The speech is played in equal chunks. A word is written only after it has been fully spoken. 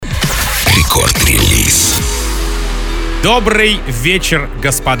Добрый вечер,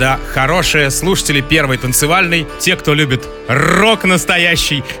 господа, хорошие слушатели первой танцевальной, те, кто любит рок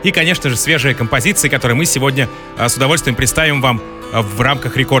настоящий и, конечно же, свежие композиции, которые мы сегодня с удовольствием представим вам в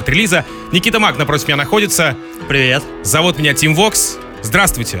рамках рекорд-релиза. Никита Мак напротив меня находится. Привет. Зовут меня Тим Вокс.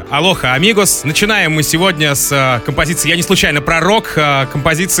 Здравствуйте, алоха, амигос. Начинаем мы сегодня с композиции, я не случайно про рок,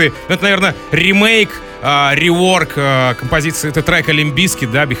 композиции, это, наверное, ремейк, реворк композиции, это трек Олимпийский,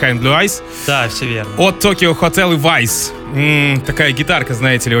 да, Behind Blue Eyes. Да, все верно. От Tokio Hotel и Vize. Такая гитарка,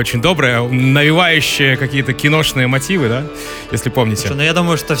 знаете ли, очень добрая, навевающая какие-то киношные мотивы, да, если помните. Слушай, я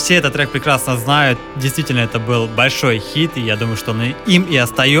думаю, что все этот трек прекрасно знают. Действительно, это был большой хит, и я думаю, что он им и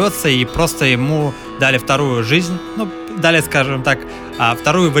остается, и просто ему дали вторую жизнь, дали, скажем так,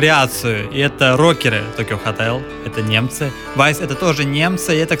 вторую вариацию, и это рокеры Tokio Hotel, это немцы. Vize — это тоже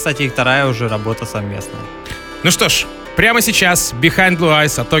немцы, и это, кстати, их вторая уже работа совместная. Ну что ж, прямо сейчас Behind Blue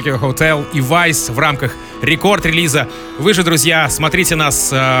Eyes от Tokio Hotel и Vize в рамках рекорд-релиза. Вы же, друзья, смотрите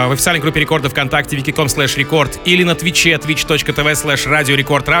нас в официальной группе рекорда ВКонтакте wiki.com/record или на Твиче twitch.tv/Radio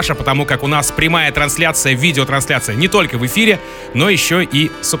Record Russia, потому как у нас прямая трансляция, видеотрансляция не только в эфире, но еще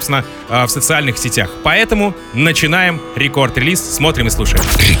и, собственно, в социальных сетях. Поэтому начинаем рекорд-релиз, смотрим и слушаем.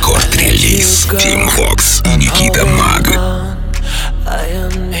 Рекорд-релиз. Тим Вокс и Никита Мак. I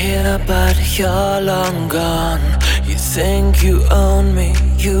am here, but you're long gone. You think you own me,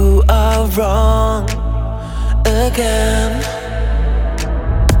 you are wrong again.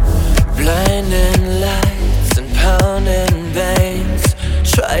 Blinding lights and pounding veins,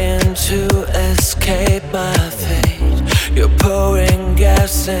 trying to escape my fate. You're pouring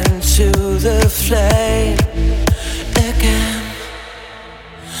gas into the flame again.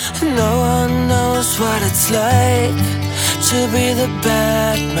 No one knows what it's like to be the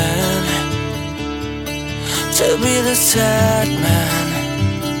bad man, to be the sad man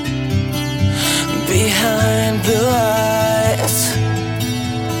behind blue eyes.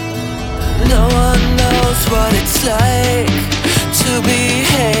 No one knows what it's like to be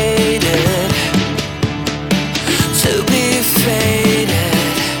hated, to be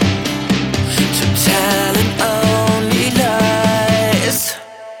faded, to telling only lies.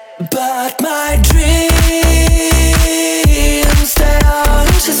 But my dreams, they are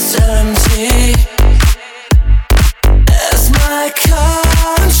just empty, as my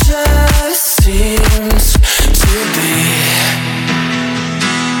conscience seems to be.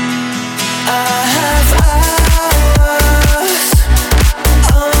 I have hours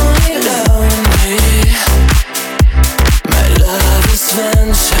only lonely. My love is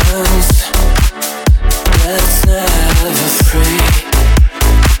vengeance that's never free.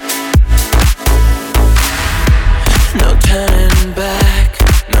 No turning back,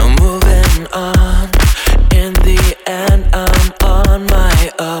 no moving on. In the end, I'm on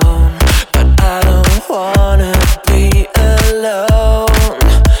my own, but I don't wanna be alone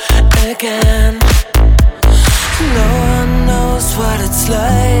again. No one knows what it's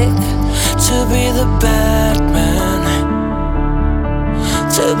like to be the bad man,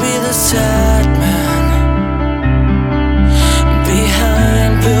 to be the sad man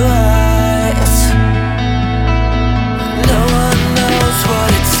behind blue eyes. No one knows what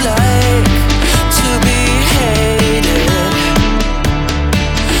it's like to be hated,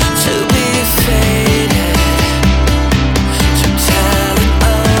 to be faded, to telling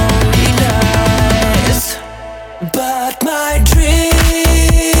only lies. But my dreams,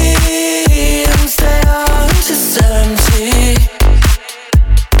 they are just empty,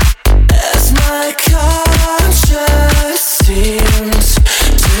 as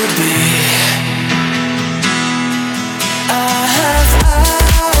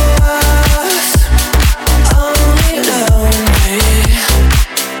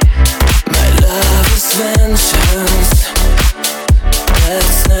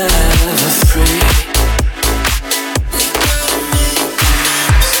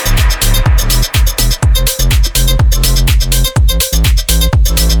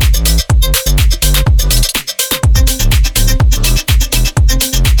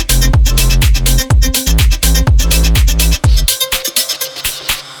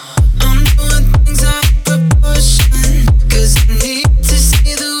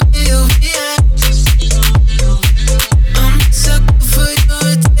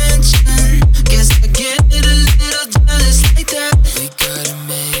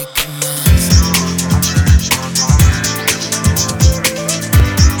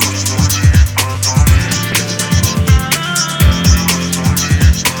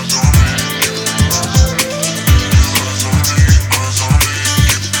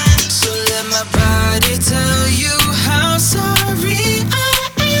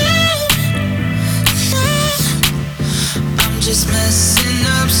just messing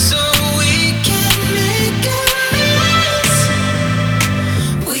up so we can make amends.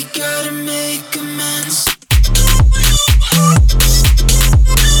 We gotta make amends.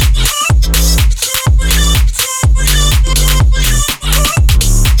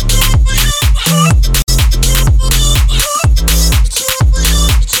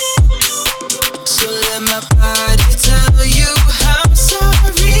 So let my body tell you how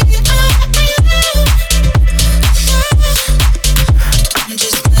sorry I am. I'm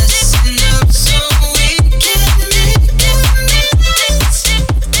just messing up so we can make amends.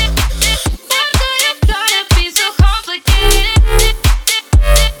 Why do you gotta be so complicated?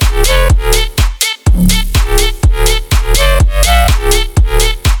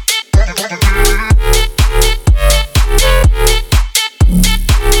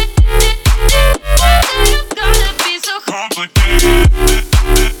 Gotta be so complicated.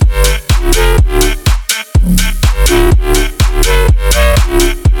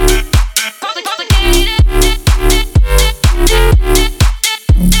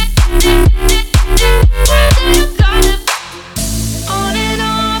 On and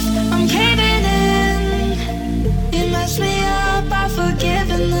off, I'm caving in. You mess me up, I forgive,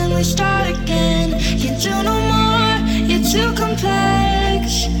 and then we start again. You do no more, you're too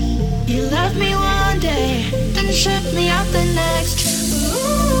complex. You left me one day, then shipped me out the next.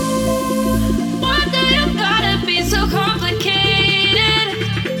 Ooh, why do you gotta be so complicated?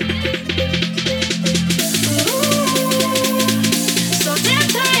 Ooh, so damn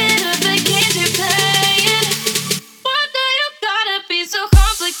tired of the games you're playing. Why do you gotta be so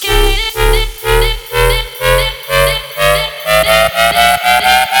complicated? Why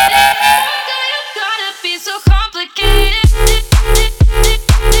do you gotta be so complicated?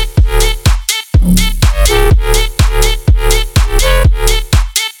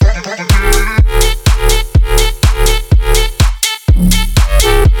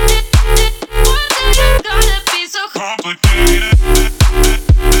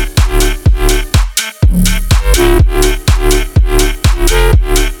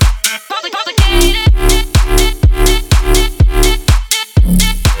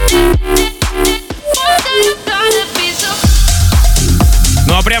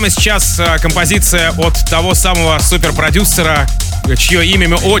 Ну а прямо сейчас композиция от того самого суперпродюсера, чье имя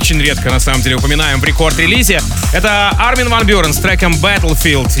мы очень редко на самом деле упоминаем в рекорд-релизе. Это Армин ван Бюрен с треком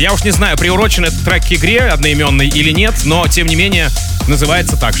Battlefield. Я уж не знаю, приурочен этот трек к игре одноименной или нет, но тем не менее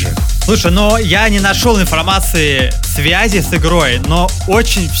называется так же. Слушай, но я не нашел информации связи с игрой, но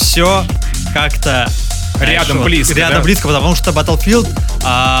очень все как-то Рядом близко, Рядом да? близко, потому что Battlefield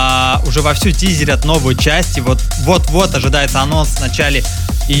уже вовсю тизерят новую часть, и вот ожидается анонс в начале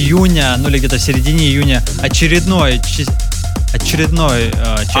июня, ну или где-то в середине июня очередной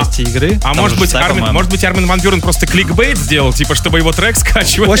части игры. А может быть, Армин ван Бюрен просто кликбейт сделал, типа, чтобы его трек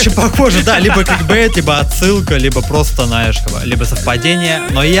скачивать? Очень похоже, да, либо кликбейт, либо отсылка, либо просто, знаешь, либо совпадение,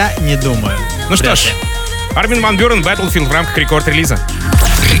 но я не думаю. Ну что ж, Армин ван Бюрен, Battlefield в рамках рекорд-релиза.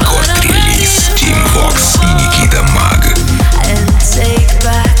 Рекорд-релиз Team Fox и Никита Маг. And take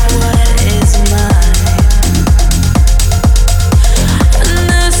back what is mine. And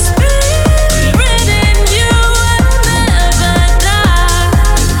the spirit in you will never die.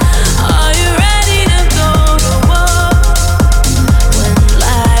 Are you ready to go to war? When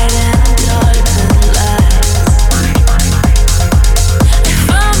light and dark collide. If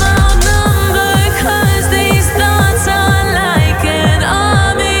I'm outnumbered, 'cause these thoughts are like an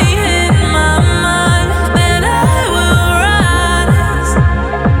army in my mind, then I will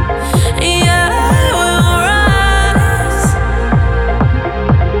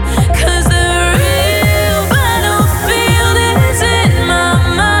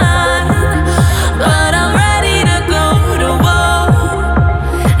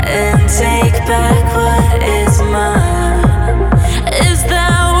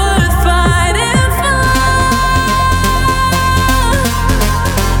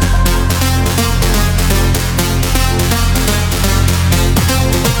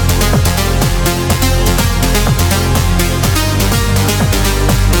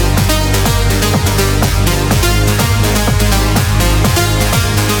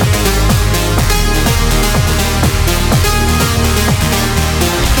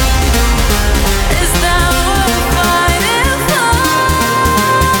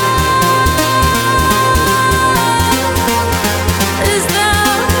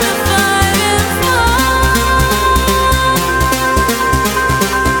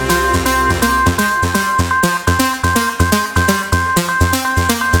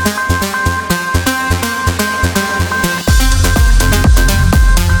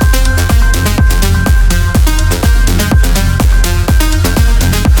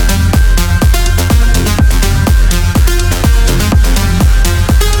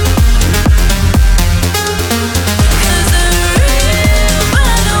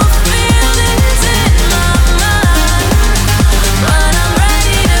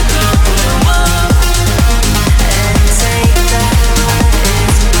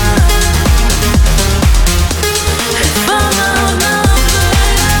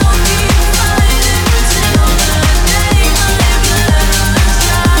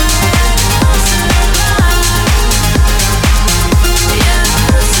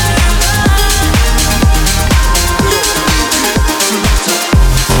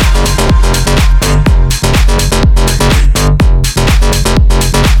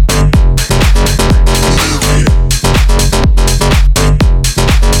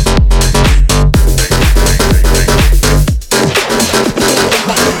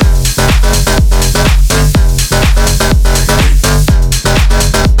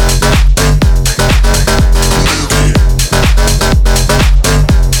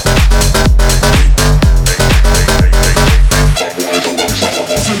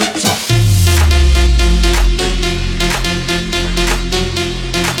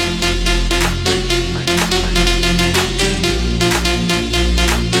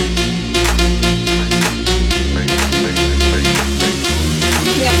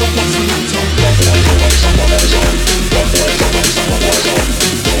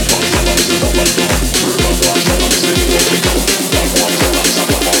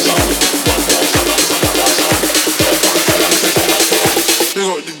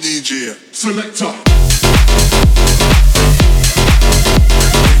DJ Selecta.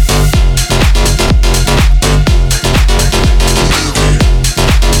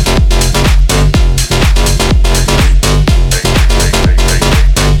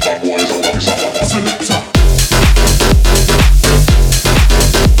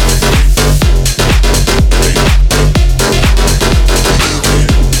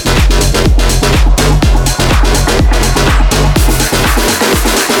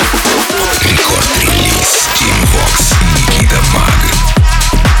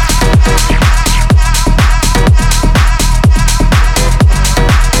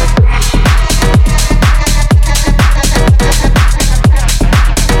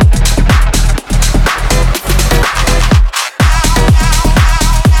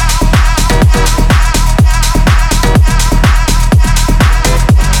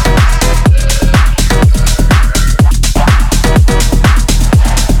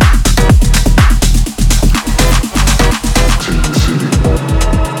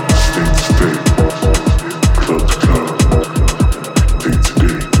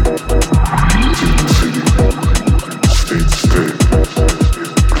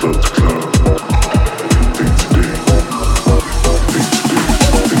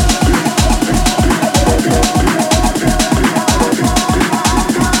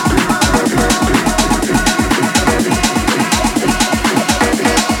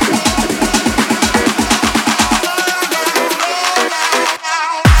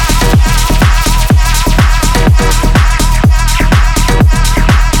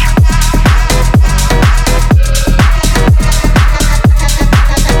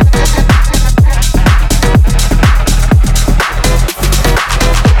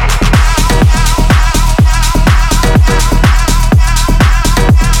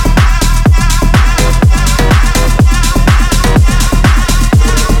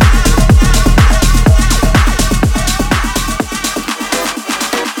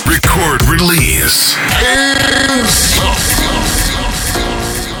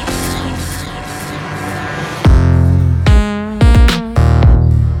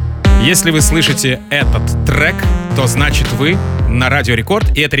 Если вы слышите этот трек, то значит вы на Радио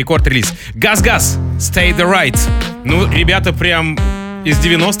Рекорд, и это рекорд-релиз. Gusgus, Stay the Right. Ну, ребята прям из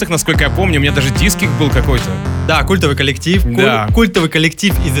 90-х, насколько я помню, у меня даже диск их был какой-то. Да, культовый коллектив. Да. Культовый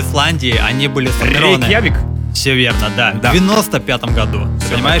коллектив из Исландии. Они были сформированы. Рейкьявик? Все верно, да. Да. В 95-м году.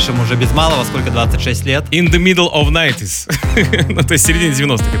 Ты понимаешь, им уже без малого сколько, 26 лет. In the middle of 90s. Ну, то есть в середине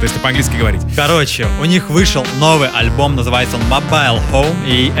 90-х, это если по-английски говорить. Короче, у них вышел новый альбом, называется он Mobile Home,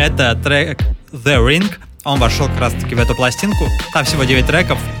 и это трек The Ring. Он вошел как раз таки в эту пластинку. Там всего 9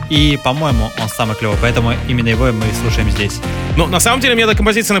 треков, и, по-моему, он самый клевый, поэтому именно его мы и слушаем здесь. Ну, на самом деле, мне эта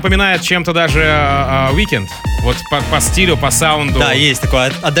композиция напоминает чем-то даже Weekend. Вот по стилю, по саунду. Да, есть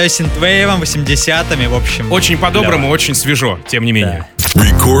такое. Отдаю синтвейвам, 80-ми, в общем. Очень по-доброму, очень свежо, тем не менее.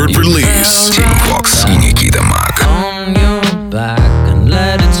 Record release. Team Fox и Никита Мак. On your back and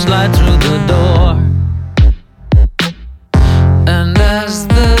let it slide through the door. And as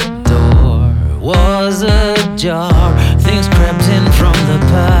the door was ajar, things crept in from the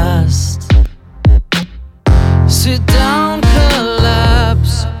past. Sit down,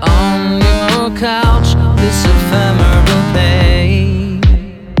 collapse on your couch. This ephemeral pain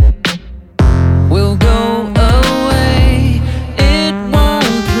will go away. It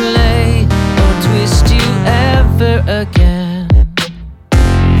won't play or twist you ever again.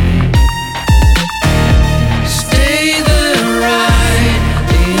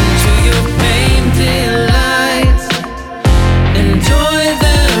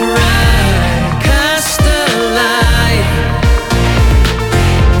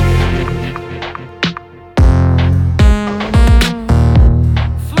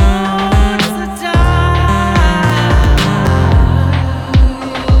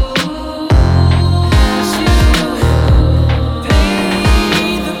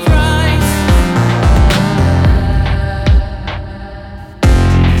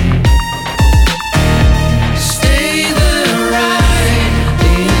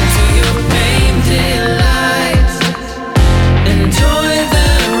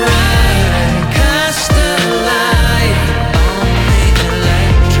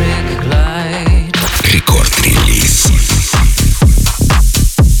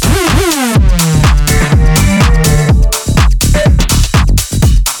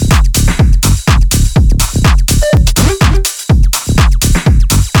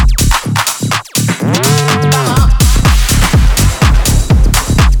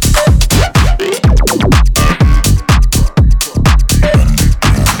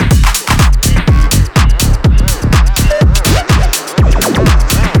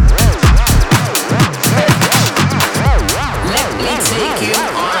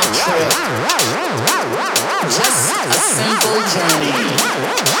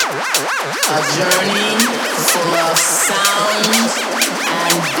 journey full of sounds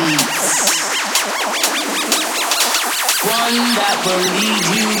and beats. One that will lead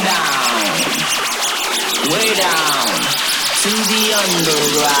you down, way down to the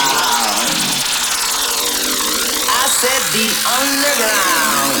underground. I said the underground.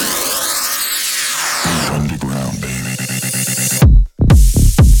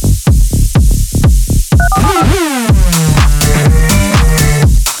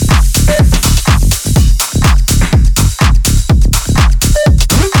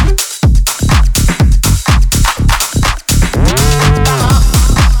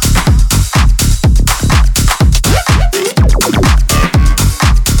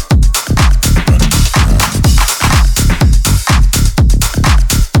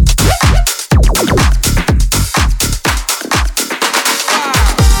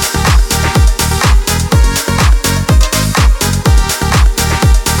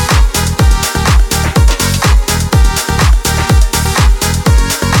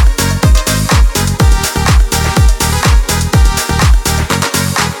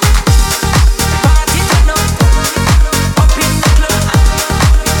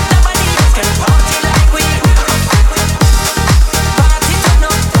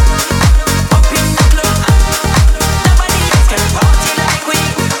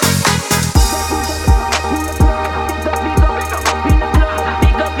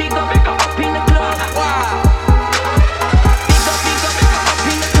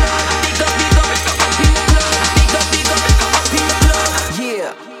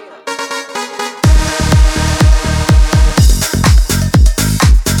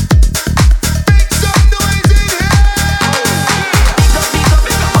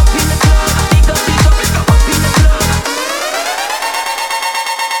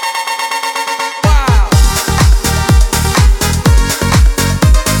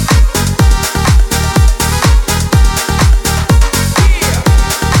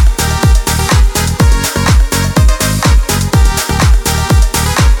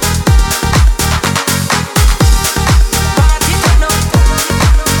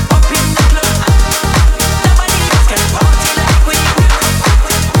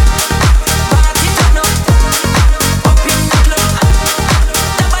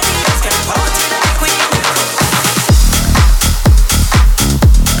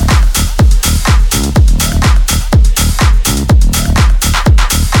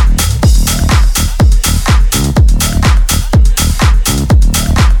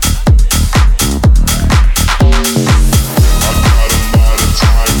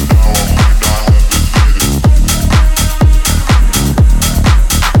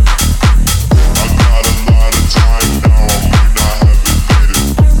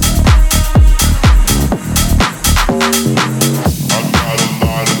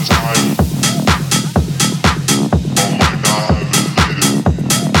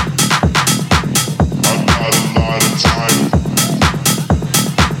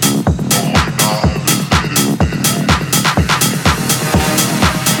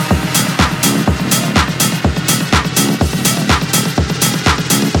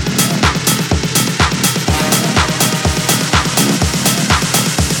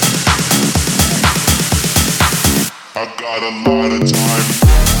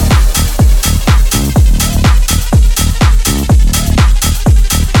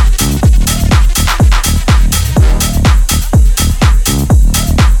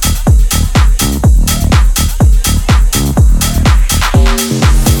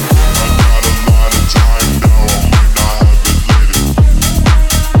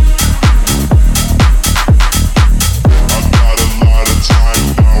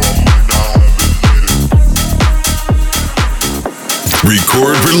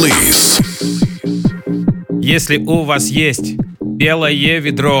 Если у вас есть белое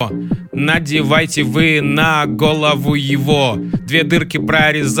ведро, надевайте вы на голову его. 2 дырки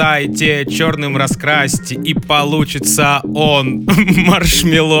прорезайте, черным раскрасьте, и получится он.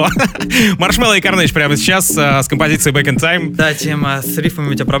 Маршмелло. Маршмелло и Carnage прямо сейчас с композицией Back in Time. Да, тема с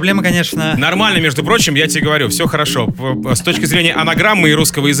рифмами у тебя проблемы, конечно. Нормально, между прочим, я тебе говорю, все хорошо. С точки зрения анаграммы и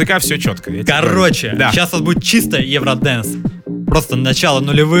русского языка все четко. Короче, да. Сейчас у вас будет чисто евроденс. Просто начало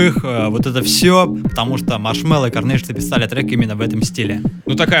нулевых, вот это все, потому что Marshmello и Carnage записали трек именно в этом стиле.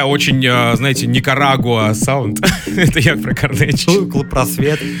 Ну такая очень, знаете, Никарагуа саунд. Это я про Carnage. Клуб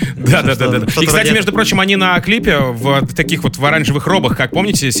Просвет. Да. И, кстати, между прочим, они на клипе в таких вот в оранжевых робах, как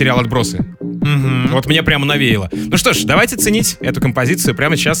помните сериал «Отбросы». Вот мне прямо навеяло. Ну что ж, давайте ценить эту композицию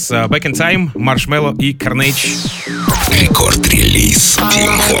прямо сейчас. Back in Time, Marshmello и Carnage. Рекорд-релиз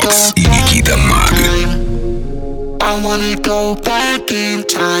Team Fox и Никита Маг. I wanna go back in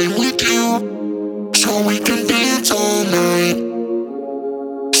time with you. so we can dance all night.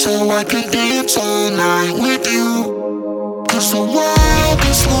 So I can dance all night with you. Cause the world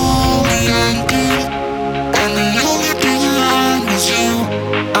is slowly ending, and the only thing around is you.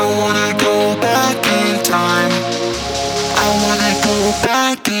 I wanna go back in time. I wanna go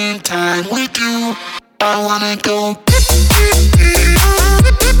back in time with you. I wanna go.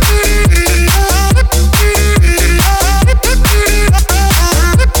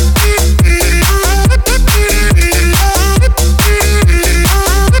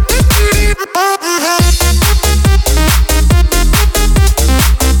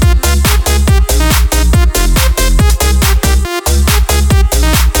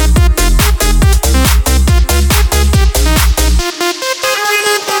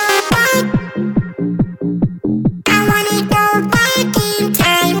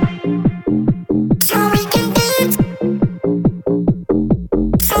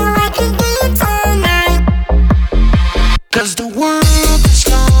 Cause the world is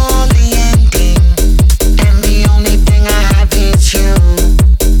slowly ending, and the only thing I have is you.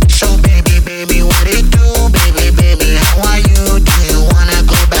 So baby, baby, what it do? Baby, baby, how are you? Do you wanna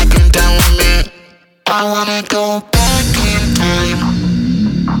go back in time with me? I wanna go back in time.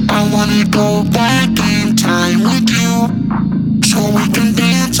 I wanna go back in time with you. So we can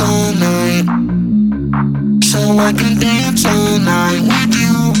dance all night. So I can dance all night with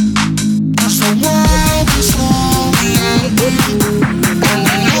you. Cause the world is slowly ending, and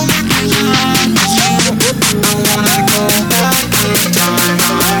the only thing around is you. I wanna go back in time.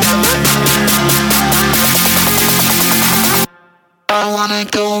 I wanna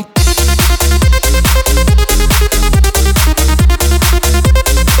go.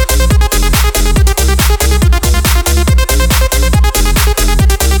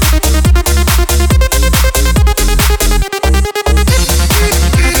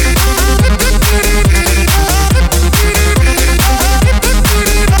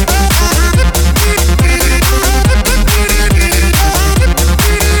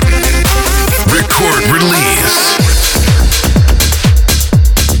 Record release.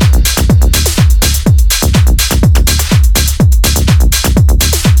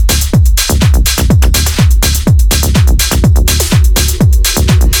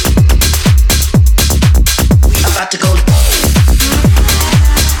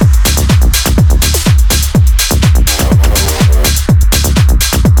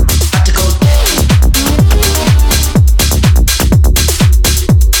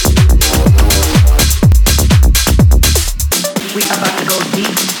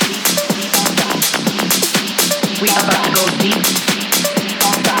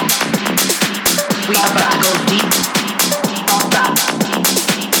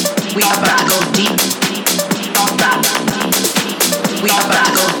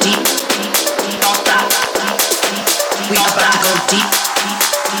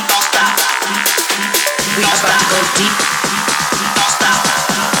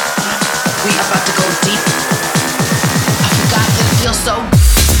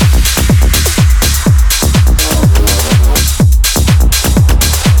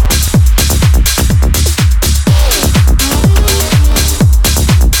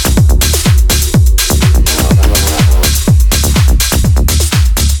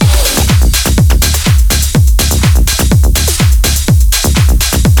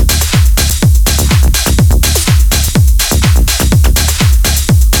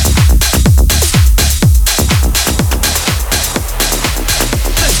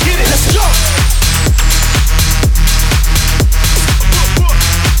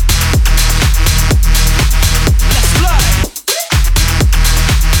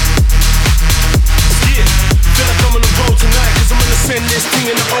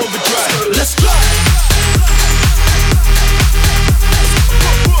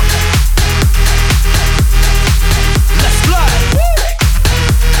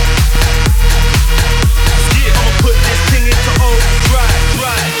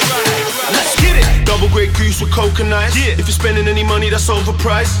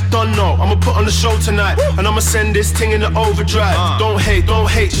 Send this thing in the overdrive. Don't hate,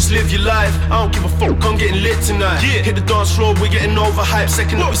 just live your life. I don't give a fuck, I'm getting lit tonight. Hit the dance floor, we're getting overhyped.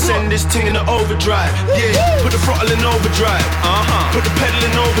 Second that we send this thing in the overdrive. Put the throttle in overdrive. Put the pedal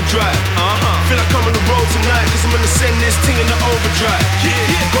in overdrive. Feel like I'm on the road tonight, cause I'm gonna send this thing in the overdrive.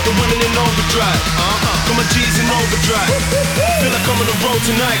 Got the women in overdrive. Got my G's in overdrive. Feel like I'm on the road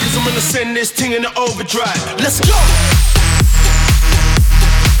tonight, cause I'm gonna send this thing in the overdrive. Let's go!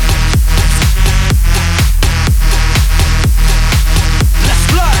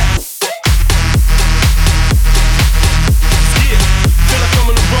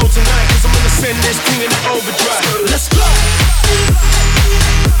 Send this thing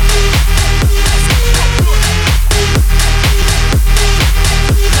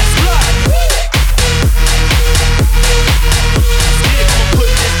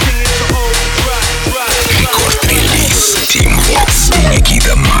и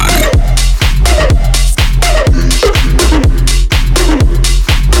Никита Маг.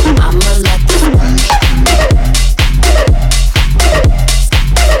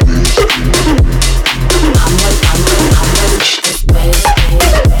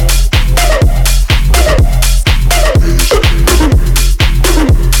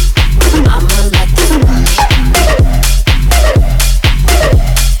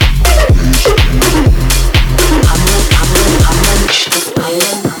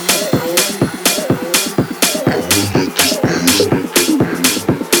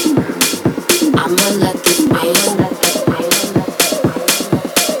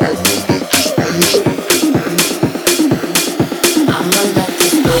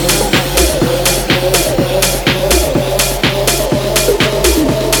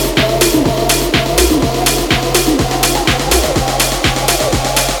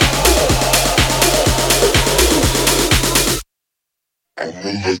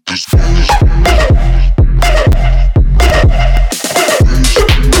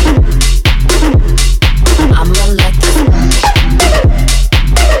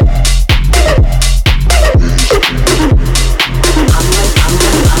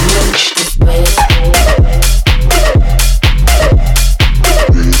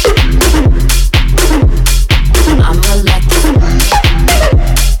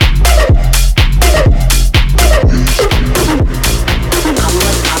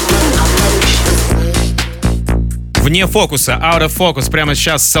 Вне фокуса, out of focus, прямо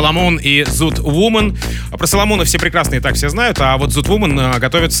сейчас Solomun и Zoot Woman. Про Соломуна все прекрасно и так все знают, а вот Zoot Woman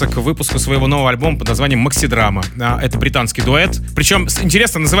готовится к выпуску своего нового альбома под названием «Максидрама». Это британский дуэт. Причем,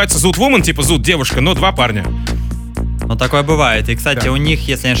 интересно, называется Zoot Woman, типа Zoot девушка, но два парня. Ну, такое бывает. И, кстати, Да. у них,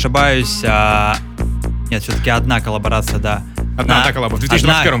 если не ошибаюсь, нет, все-таки одна коллаборация, да. Одна коллаба. В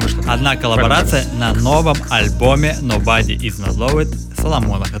 2021 вышла. Одна коллаборация на новом альбоме Nobody Is Not Loved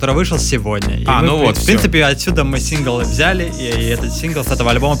Соломона, который вышел сегодня. И мы, ну вот, в принципе, отсюда мы сингл взяли, и этот сингл с этого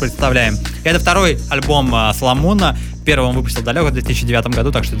альбома представляем. И это второй альбом Соломона. Первый он выпустил далеко в 2009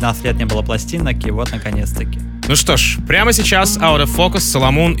 году, так что 12 лет не было пластинок, и вот наконец-таки. Ну что ж, прямо сейчас Out of Focus,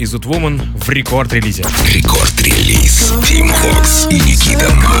 Solomun и Zoot Woman в рекорд-релизе. Рекорд-релиз. Team Fox и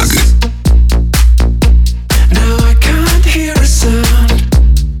Никита Маг. Now I can't hear a sound,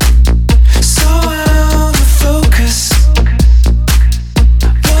 so out of focus.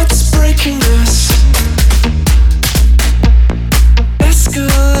 What's breaking us?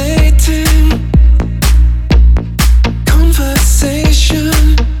 Escalating conversation.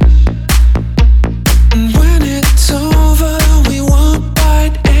 And when it's over, we won't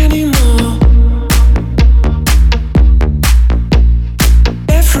bite anymore.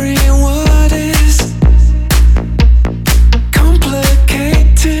 Every word is complicated.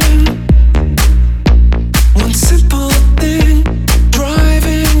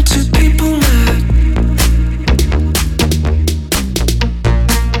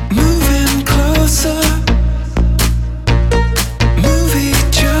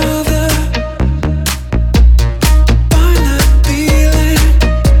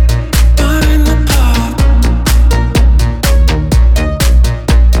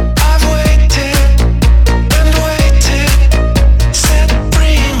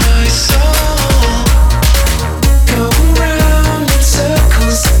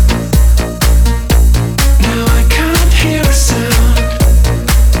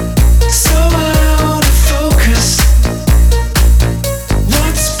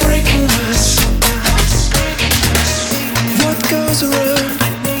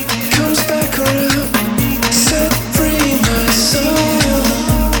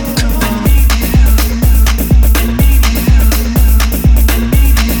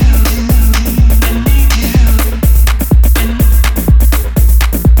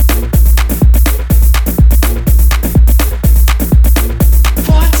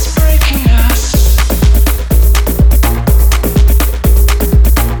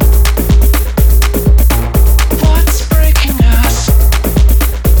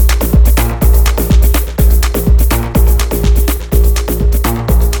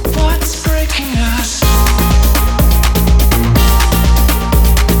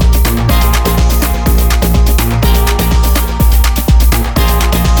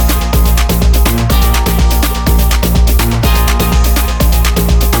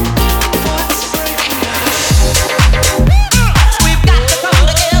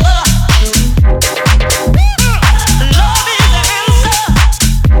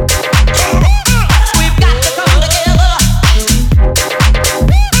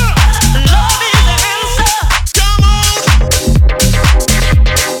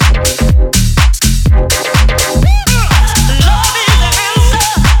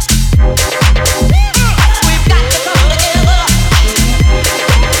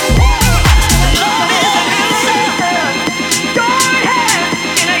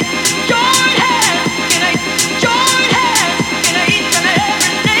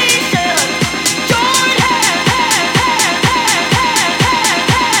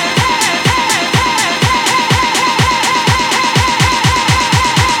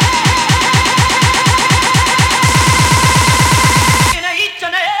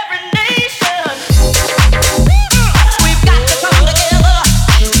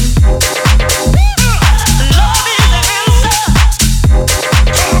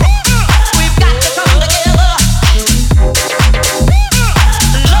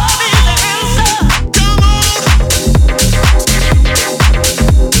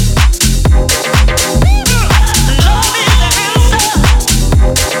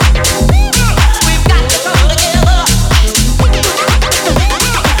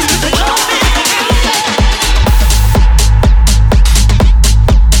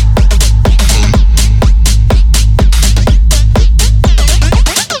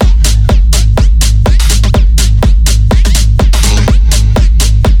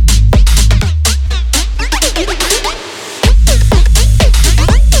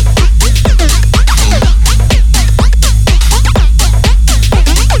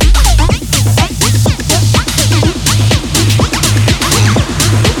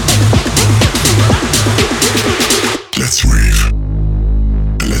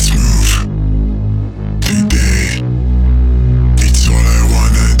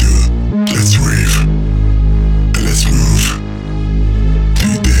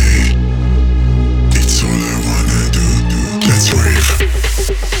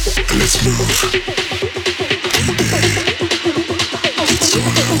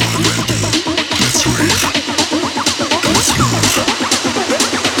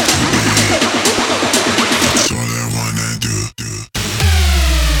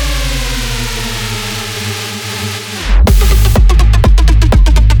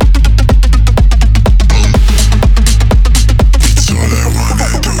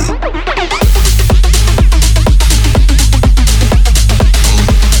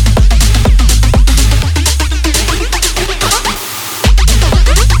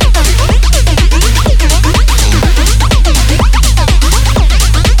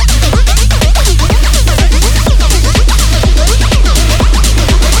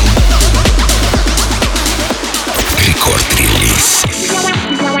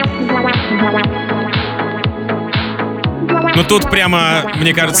 Но тут прямо,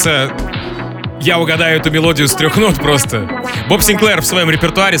 мне кажется, я угадаю эту мелодию с 3 нот просто. Боб Синклер в своем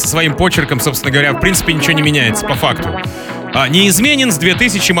репертуаре со своим почерком, собственно говоря, в принципе ничего не меняется по факту. Неизменен с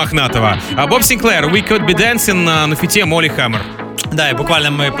 2000 Мохнатого. А Боб Синклер, We Could Be Dancing на фите Молли Хаммер. Да, и буквально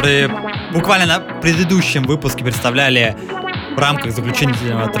на предыдущем выпуске представляли в рамках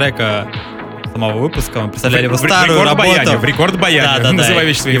заключительного трека самого выпуска, мы представляли его старую работу. В рекорд-баяне, называй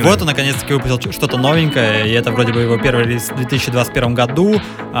вещи своими. И вот он наконец-таки выпустил что-то новенькое, и это вроде бы его первый релиз в 2021 году,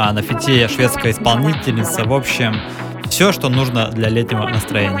 на фите шведская исполнительница. В общем, все, что нужно для летнего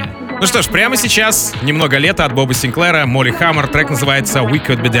настроения. Ну что ж, прямо сейчас немного лета от Боба Синклера, Молли Хаммер, трек называется We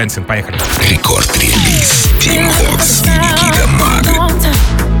Could Be Dancing. Поехали. Рекорд-релиз Team Fox и Никита Маг.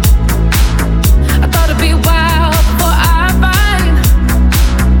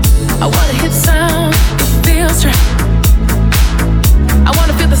 I wanna hear the sound, it feels right. I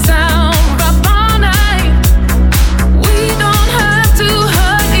wanna feel the sound up all night. We don't have to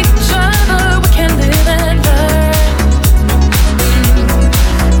hurt each other, we can live and learn.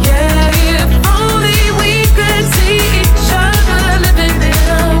 Yeah, if only we could see each other living in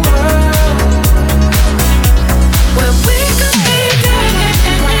a world where we could be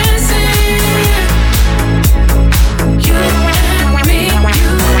dancing.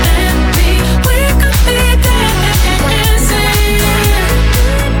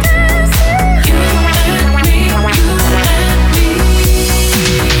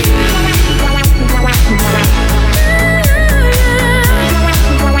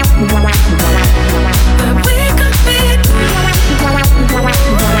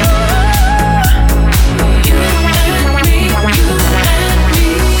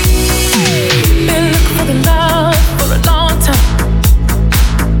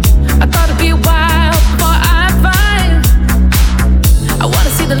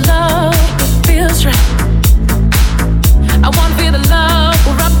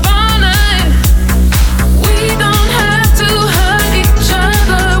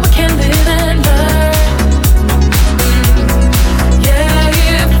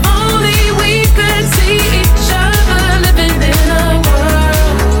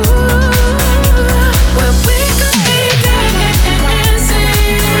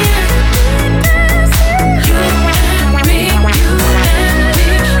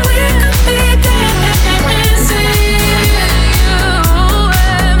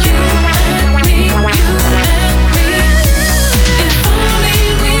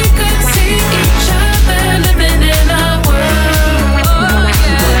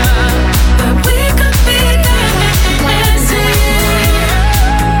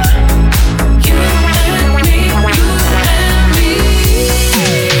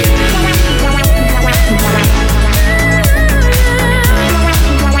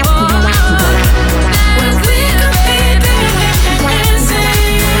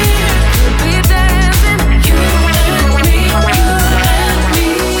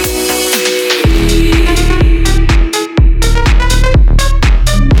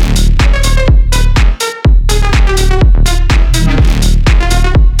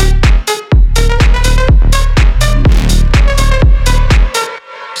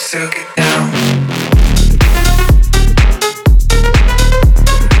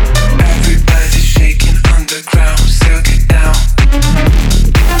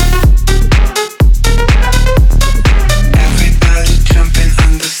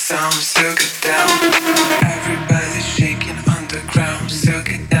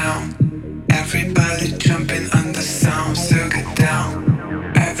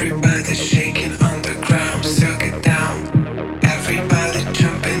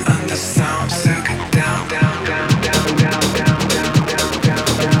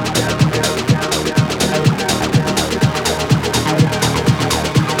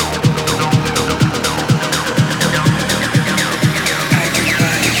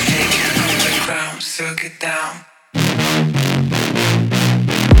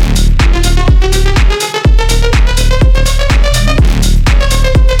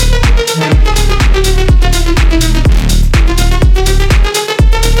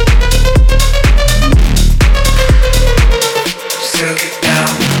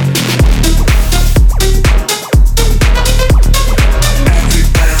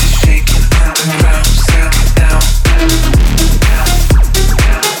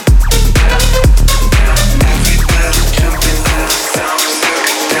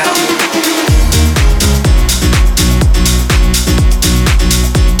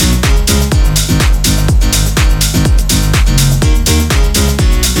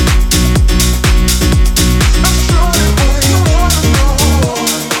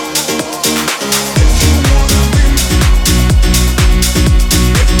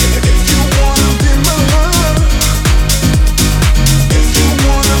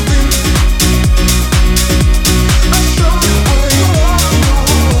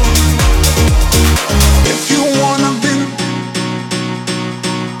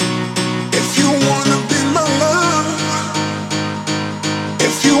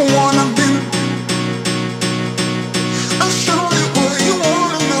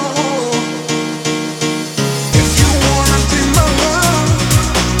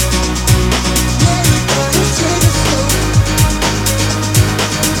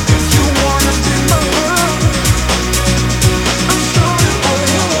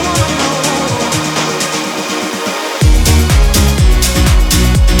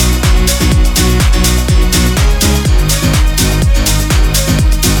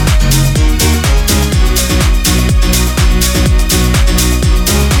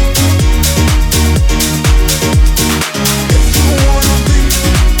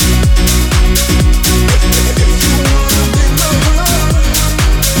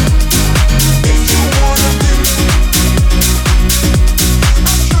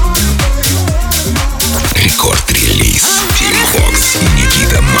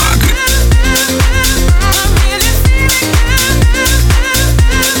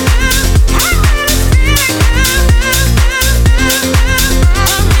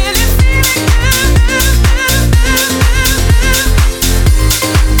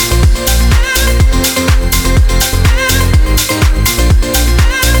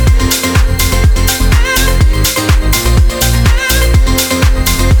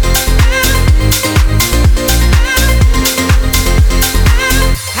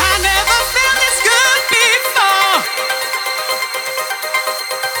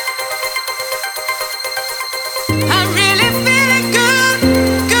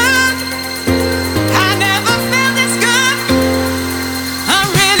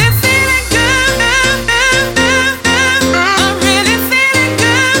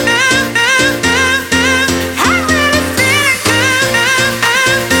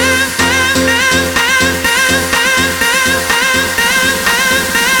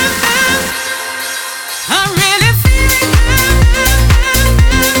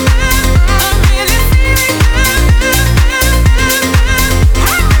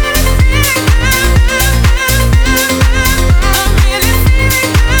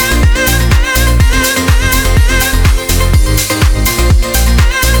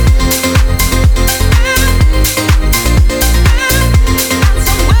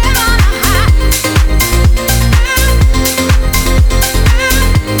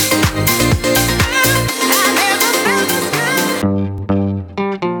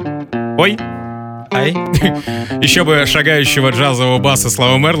 Ай. Еще бы шагающего джазового баса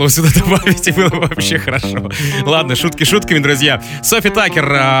Славу Мерлоу сюда добавить, и было бы вообще хорошо. Ладно, шутки шутками, друзья. Софи Такер,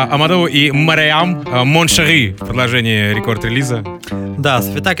 Maddow и Мариам, Mon Chéri в продолжении рекорд-релиза. Да,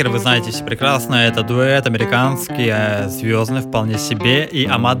 Софи Такер, вы знаете все прекрасно, это дуэт американский, звездный вполне себе. И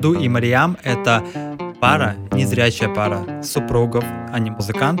Maddow и Мариам — это пара, незрячая пара супругов. Они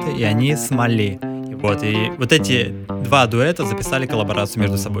музыканты, и они с Мали. И вот эти два дуэта записали коллаборацию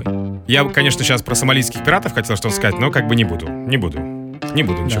между собой. Я, конечно, сейчас про сомалийских пиратов хотел что-то сказать, но как бы не буду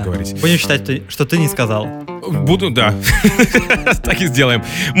ничего говорить. Будем считать, что ты не сказал. Буду, да. Так и сделаем.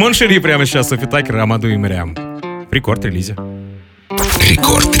 Mon Chéri прямо сейчас, Софи Такер, Maddow и Мариам. В рекорд-релизе.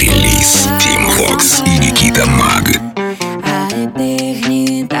 Рекорд-релиз Team Fox и Никита Маг. A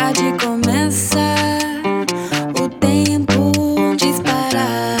eternidade começa, o tempo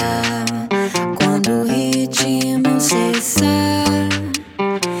disparar, quando o ritmo cessar.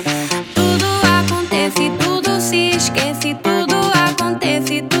 Tudo acontece, tudo se esquece, tudo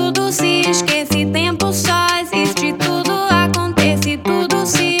acontece, tudo se esquece. Tempo só existe, tudo acontece, tudo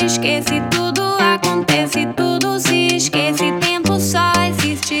se esquece, tudo acontece, tudo se esquece. Tempo só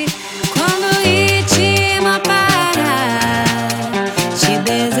existe quando o ritmo parar. Te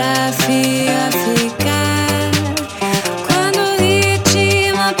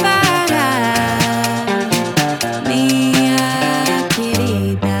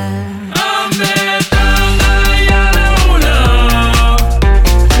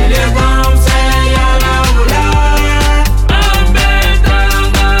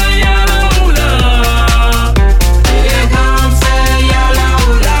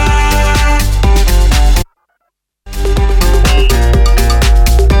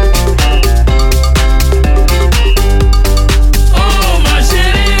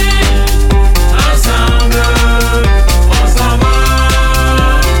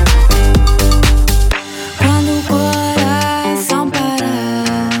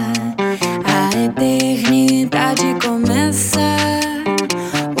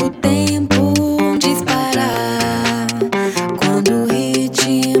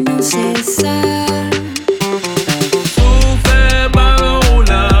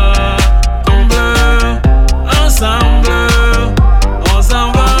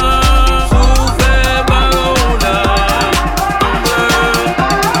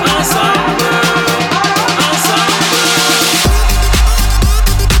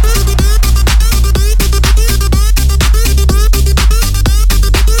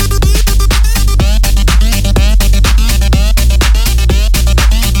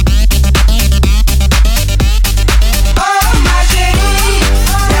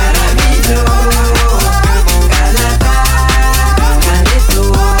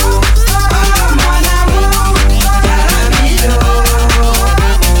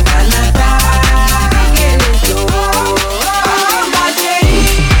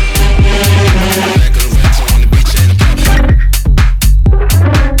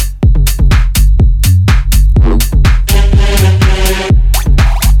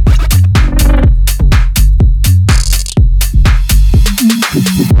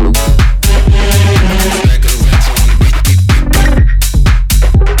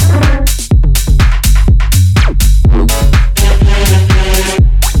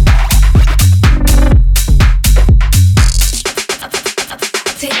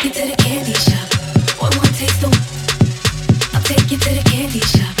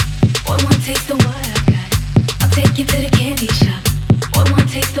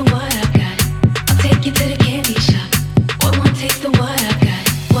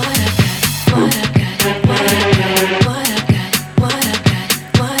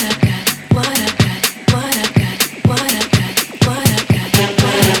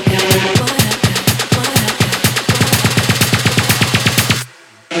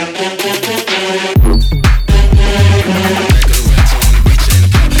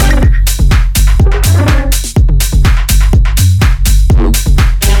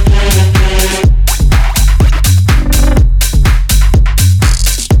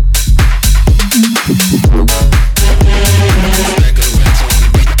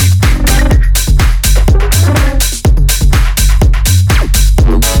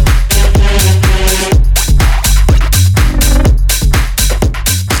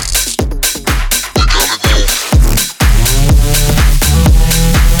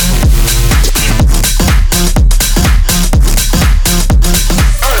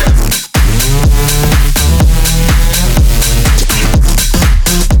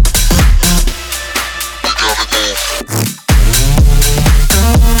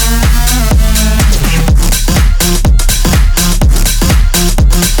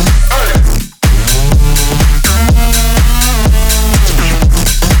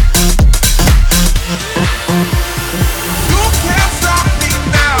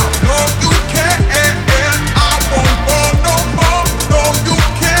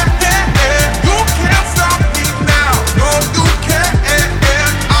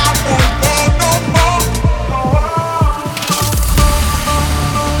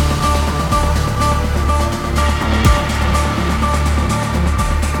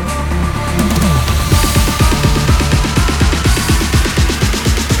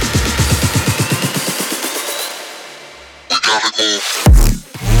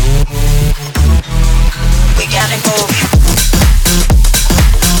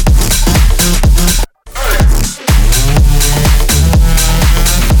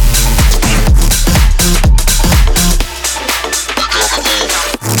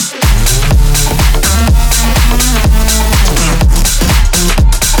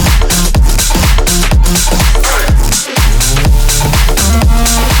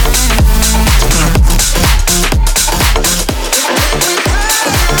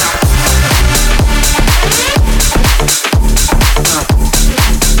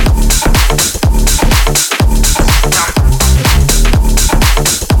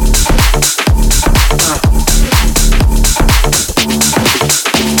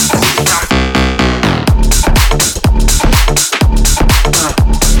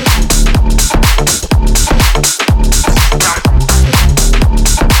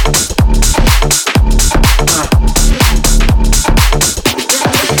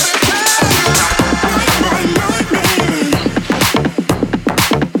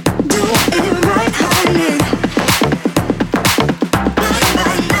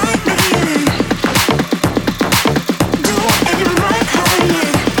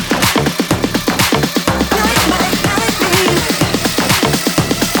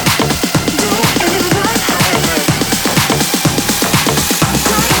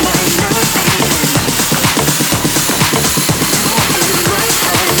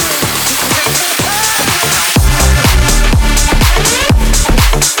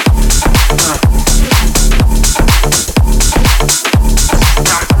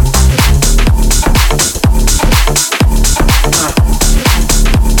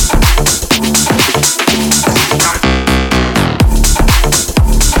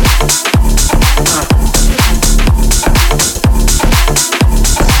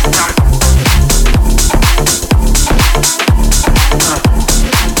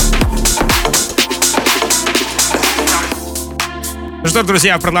Ну что ж,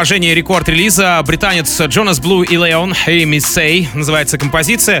 друзья, в продолжении рекорд-релиза британец Джонас Блу и Леон «Hey Miss Say» называется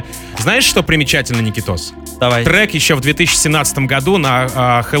композиция. Знаешь, что примечательно, Никитос? Давай. Трек еще в 2017 году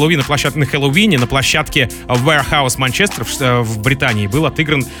на Хэллоуине на площадке Warehouse Манчестер в Британии был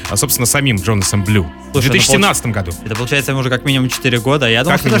отыгран, собственно, самим Джонасом Блю. Слушай, в 2017 году. Это получается ему уже как минимум 4 года. Я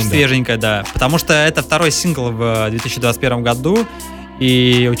думаю, что это свеженькое, да. Потому что это второй сингл в 2021 году.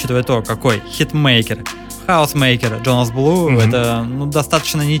 И учитывая то, какой хитмейкер, хаусмейкер Джонас Блу, это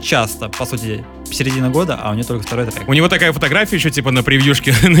достаточно нечасто, по сути, середина года, а у него только второй трек. У него такая фотография еще типа на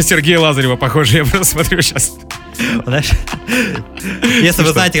превьюшке на Сергея Лазарева похожа, я просто смотрю сейчас. Знаешь, если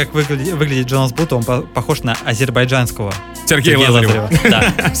вы знаете, как выглядит Джонас Блу, то он похож на азербайджанского Сергея Лазарева.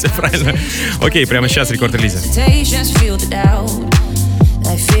 Да. Все правильно. Окей, прямо сейчас рекорд-релиза.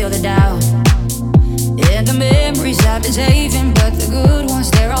 And the memories I've been saving, but the good ones,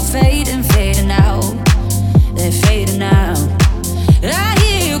 they're all fading, fading out. They're fading out. I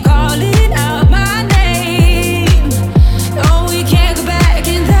hear you calling out my name. Oh, we can't go back,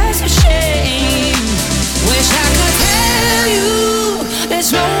 and that's a shame. Wish I could tell you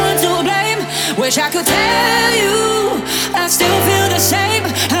there's no one to blame. Wish I could tell you I still feel the same.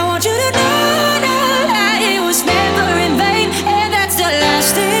 I want you to know that it was never in vain, and that's the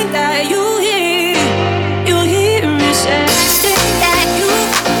last thing that you hear.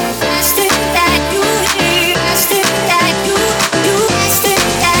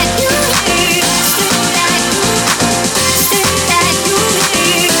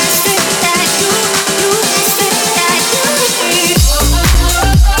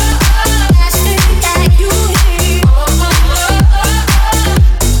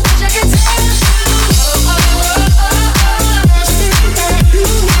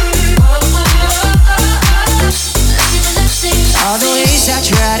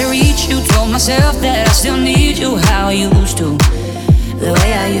 Myself that I still need you how I used to, the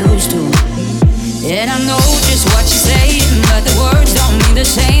way I used to. And I know just what you're saying, but the words don't mean the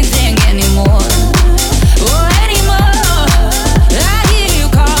same thing anymore. Oh, anymore. I hear you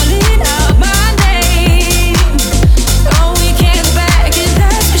calling out my name. Oh, we can't go back, and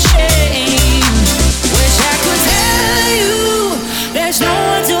that's a shame. Wish I could tell you there's no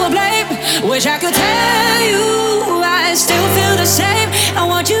one to blame. Wish I could tell you I still feel the same. I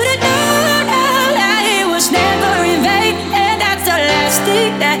want you to know never in vain, and that's the last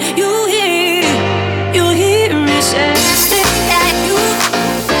thing that you hear. You hear me say, last thing that you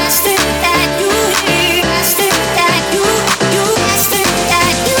hear, last thing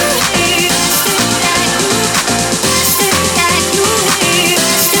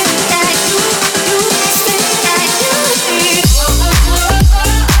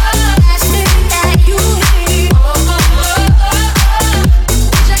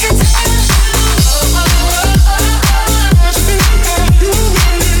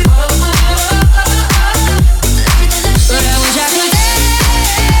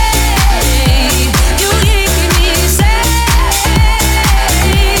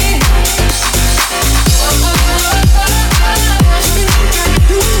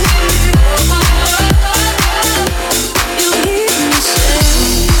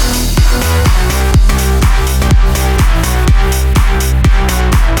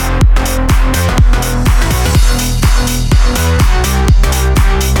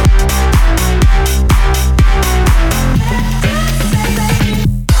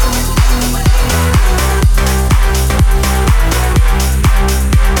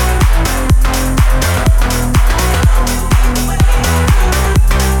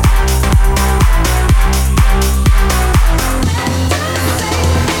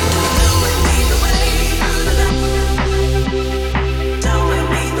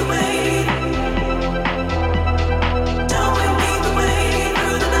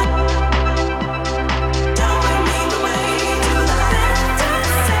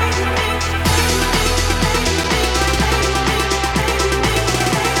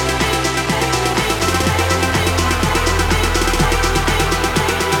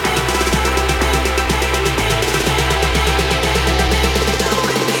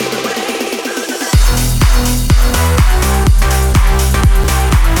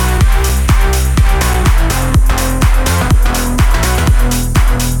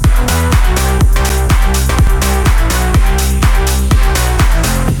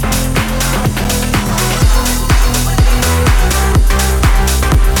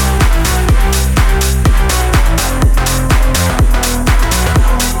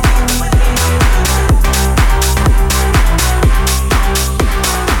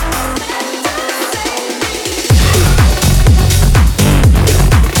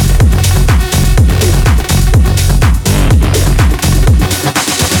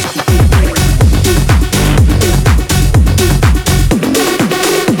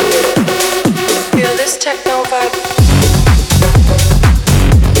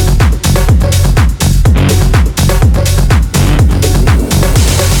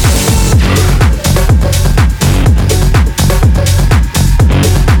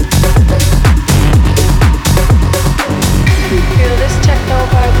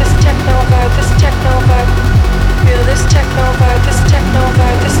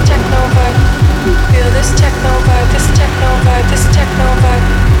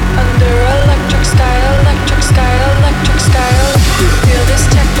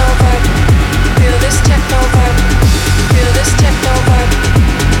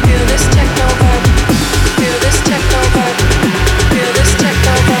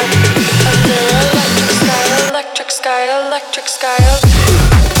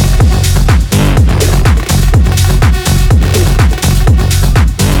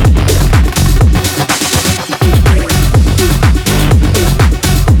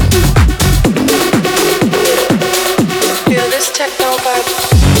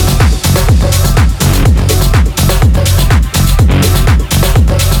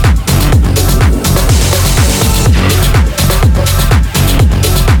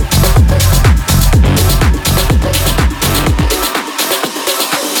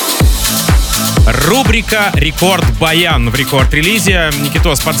Рубрика «Рекорд Баян» в рекорд-релизе.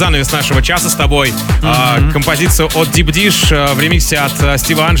 Никитос, под занавес нашего часа с тобой композицию от Deep Dish в ремиксе от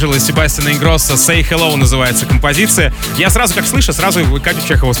Стива Анджело и Себастьяна Ингросса «Say Hello» называется композиция. Я сразу, как слышу, сразу Катю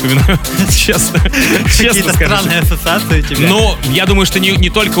Чехову вспоминаю. Честно. Какие-то странные ассоциации у тебя. Но я думаю, что не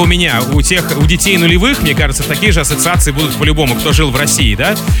только у меня. У детей нулевых, мне кажется, такие же ассоциации будут по-любому, кто жил в России,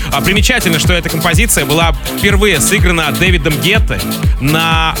 да? Примечательно, что эта композиция была впервые сыграна Дэвидом Гетто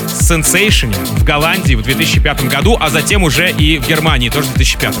на Sensation в Голландии в 2005 году, а затем уже и в Германии, тоже в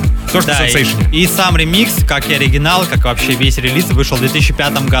 2005. Тоже на Sensation. И сам ремикс, как и оригинал, как вообще весь релиз, вышел в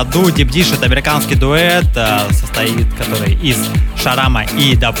 2005 году. Deep Dish — это американский дуэт, который из Шарама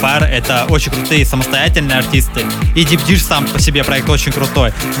и Дафар. Это очень крутые самостоятельные артисты. И Deep Dish сам по себе проект очень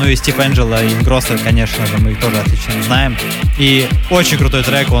крутой. Ну и Стив Анджело и Ингросса, конечно же, мы их тоже отлично знаем. И очень крутой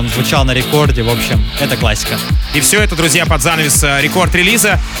трек, он звучал на рекорде. В общем, это классика. И все это, друзья, под занавес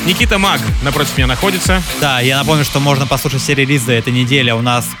рекорд-релиза. Никита Маг напротив меня находится. Да, я напомню, что можно послушать все релизы этой недели у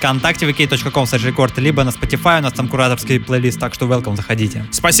нас в ВКонтакте, vk.com/record, либо на Spotify, у нас там кураторский плейлист, так что welcome, заходите.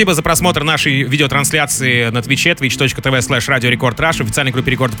 Спасибо за просмотр нашей видеотрансляции на Твиче, twitch.tv/radiorecordrush, официальной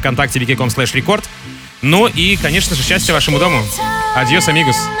группе Рекорд ВКонтакте, vk.com/record. Ну и, конечно же, счастья вашему дому. Адьос,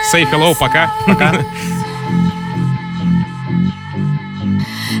 амигос. Say hello, пока. Пока.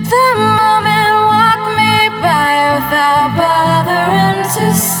 The moment walked me by without bothering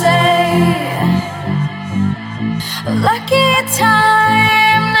to say, like